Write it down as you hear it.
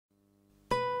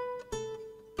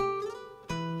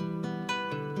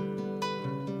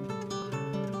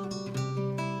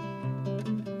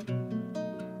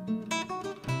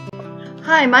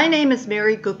Hi, my name is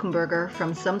Mary Guckenberger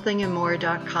from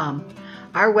Somethingandmore.com.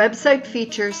 Our website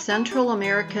features Central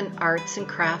American arts and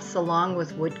crafts along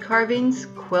with wood carvings,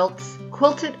 quilts,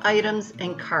 quilted items,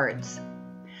 and cards.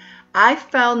 I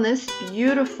found this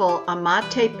beautiful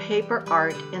Amate paper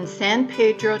art in San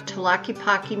Pedro,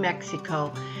 Tlaquepaque,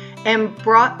 Mexico, and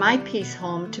brought my piece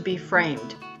home to be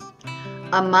framed.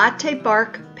 Amate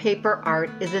bark paper art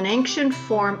is an ancient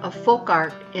form of folk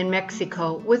art in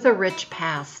Mexico with a rich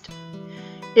past.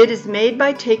 It is made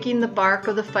by taking the bark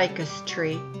of the ficus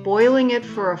tree, boiling it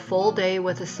for a full day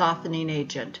with a softening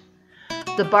agent.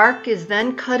 The bark is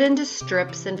then cut into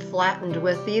strips and flattened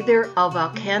with either a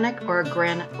volcanic or a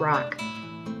granite rock.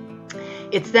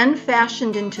 It's then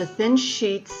fashioned into thin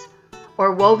sheets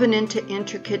or woven into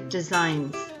intricate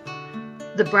designs.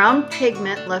 The brown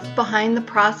pigment left behind the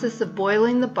process of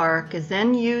boiling the bark is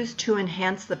then used to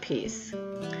enhance the piece.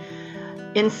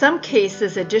 In some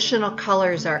cases, additional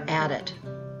colors are added.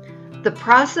 The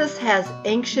process has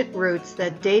ancient roots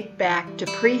that date back to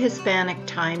pre-Hispanic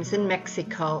times in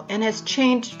Mexico and has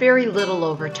changed very little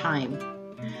over time.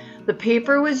 The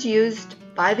paper was used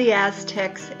by the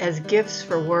Aztecs as gifts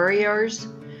for warriors,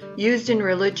 used in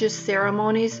religious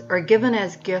ceremonies, or given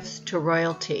as gifts to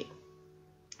royalty.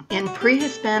 In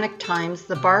pre-Hispanic times,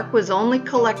 the bark was only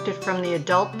collected from the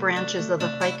adult branches of the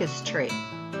ficus tree.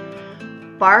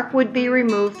 Bark would be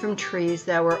removed from trees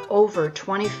that were over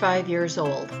 25 years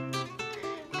old.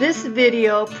 This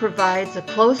video provides a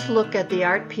close look at the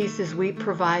art pieces we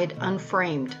provide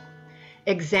unframed.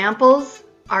 Examples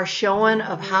are shown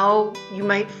of how you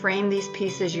might frame these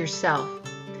pieces yourself.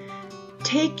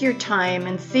 Take your time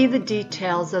and see the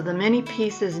details of the many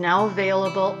pieces now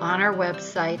available on our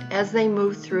website as they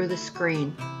move through the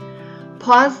screen.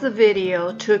 Pause the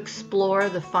video to explore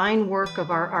the fine work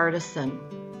of our artisan.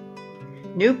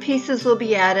 New pieces will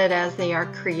be added as they are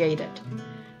created.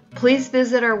 Please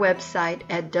visit our website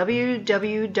at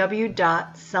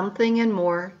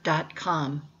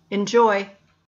www.somethingandmore.com. Enjoy!